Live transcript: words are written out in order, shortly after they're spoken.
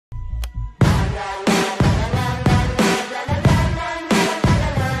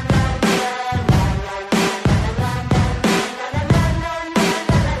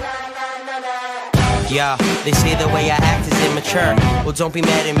They say the way I act is immature. Well, don't be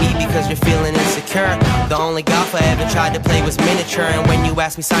mad at me because you're feeling insecure. The only golf I ever tried to play was miniature, and when you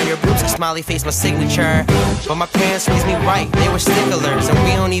asked me sign your boobs, a smiley face my signature. But my parents raised me right, they were sticklers, and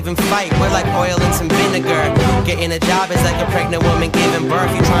we don't even fight, we're like oil and some vinegar. Getting a job is like a pregnant woman giving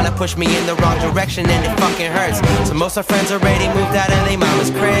birth. You trying to push me in the wrong direction and it fucking hurts. So most of our friends already moved out of their mama's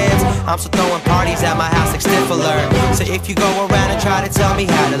cribs. I'm still throwing parties at my house like Stifler. So if you go around and try to tell me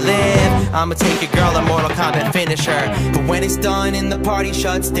how to live, I'ma take your girl a Mortal Kombat finisher. But when it's done and the party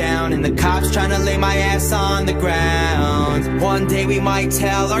shuts down and the cops trying to lay my ass on the ground, one day we might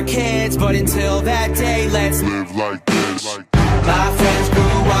tell our kids, but until that day, let's live like this. My friends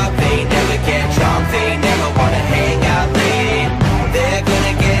grew up, they never get drunk, they never wanna hang out late. They're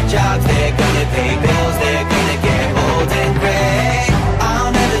gonna get jobs, they're gonna pay bills, they're gonna get old and gray.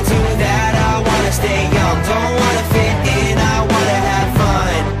 I'll never do that, I wanna stay young, don't wanna fit in, I wanna have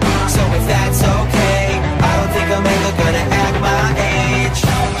fun. So if that's okay, I don't think I'm ever gonna act my age.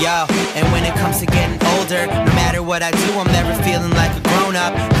 Yo, and when it comes to getting older, no matter what I do, I'm never feeling like a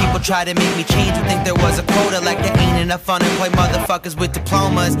grown-up. People try to make me change and think there was a quota, like there ain't enough unemployed motherfuckers with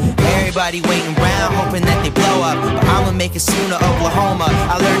diplomas. Everybody waiting around, hoping that they blow up, but I'ma make it sooner, Oklahoma.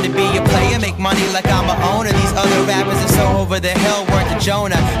 I learned to be a player, make money like I'm a owner. These other rappers are so over the hill, worth the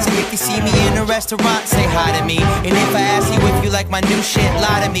Jonah. So if you see me in a restaurant, say hi to me. And if I ask you if you like my new shit,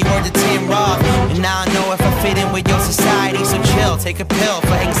 lie to me, word to Tim Roth. And now I know if I fit in with your society, so chill, take a pill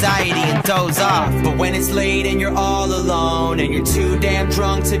for anxiety and doze off. But when it's late and you're all alone and you're too damn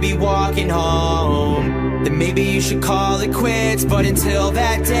drunk to be walking home, then maybe you should call it quits. But until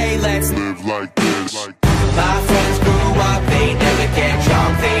that day, let's live like this. My friends grew up, they never get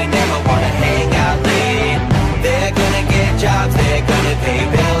drunk, they never wanna hang out late. They're gonna get jobs, they're gonna pay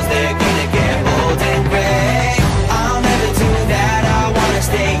bills, they're gonna get old and gray. I'll never do that, I wanna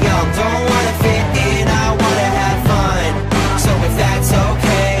stay young, don't wanna fit in, I wanna have fun. So if that's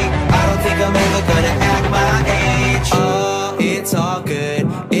okay, I don't think I'm ever gonna act my age. Oh, it's all good,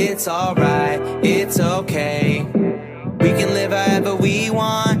 it's alright, it's okay. We can live however we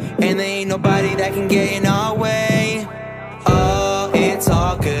want, and there ain't nobody that can get in our way. Oh, it's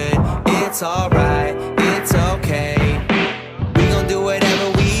all good, it's alright, it's okay. We gon' do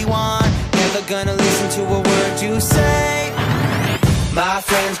whatever we want, never gonna listen to a word you say. My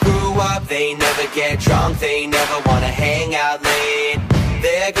friends grew up, they never get drunk, they never wanna hang out late.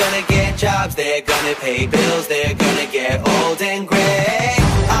 They're gonna get jobs, they're gonna pay bills, they're gonna get old and gray.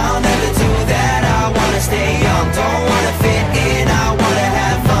 I'll never do that, I wanna stay young, don't wanna fit in, I wanna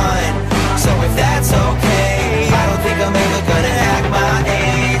have fun. So if that's okay, I don't think I'm ever gonna act my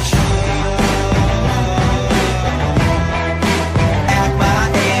age. Act my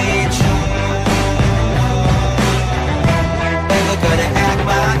age. Never gonna act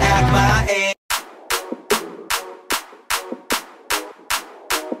my age.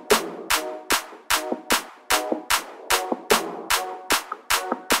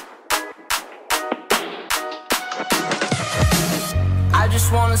 I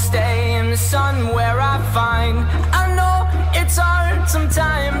just wanna stay in the sun where I find, I know it's hard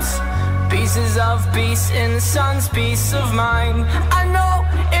sometimes. Pieces of peace in the sun's peace of mind. I know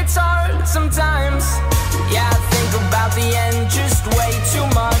it's hard sometimes. Yeah, I think about the end just way too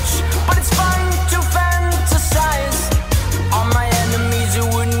much, but it's fun to fantasize on my enemies who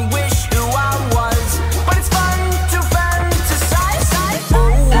wouldn't wish who I was. But it's fun to fantasize. Oh,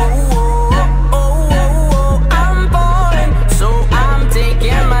 oh, oh, oh, oh, oh. I'm falling, so I'm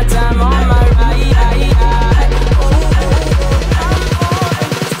taking my time on my ride. Oh, oh, oh, I'm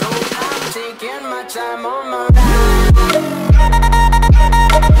falling, so I'm taking my time on my ride.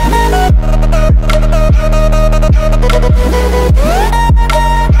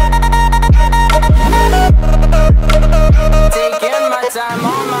 Taking my time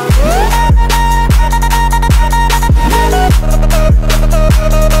on my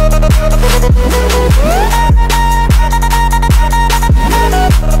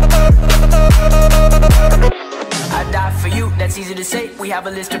I die for you, that's easy to say. We have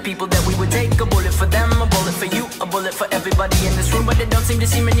a list of people that we would take. A bullet for them, a bullet for you, a bullet for everybody in this room. But they don't seem to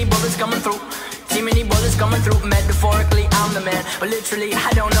see many bullets coming through. See many bullets coming through. Metaphorically, I'm the man, but literally,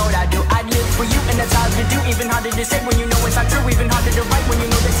 I don't know what I do. I'd live for you, and that's hard to do. Even harder to say when you know it's not true. Even harder to write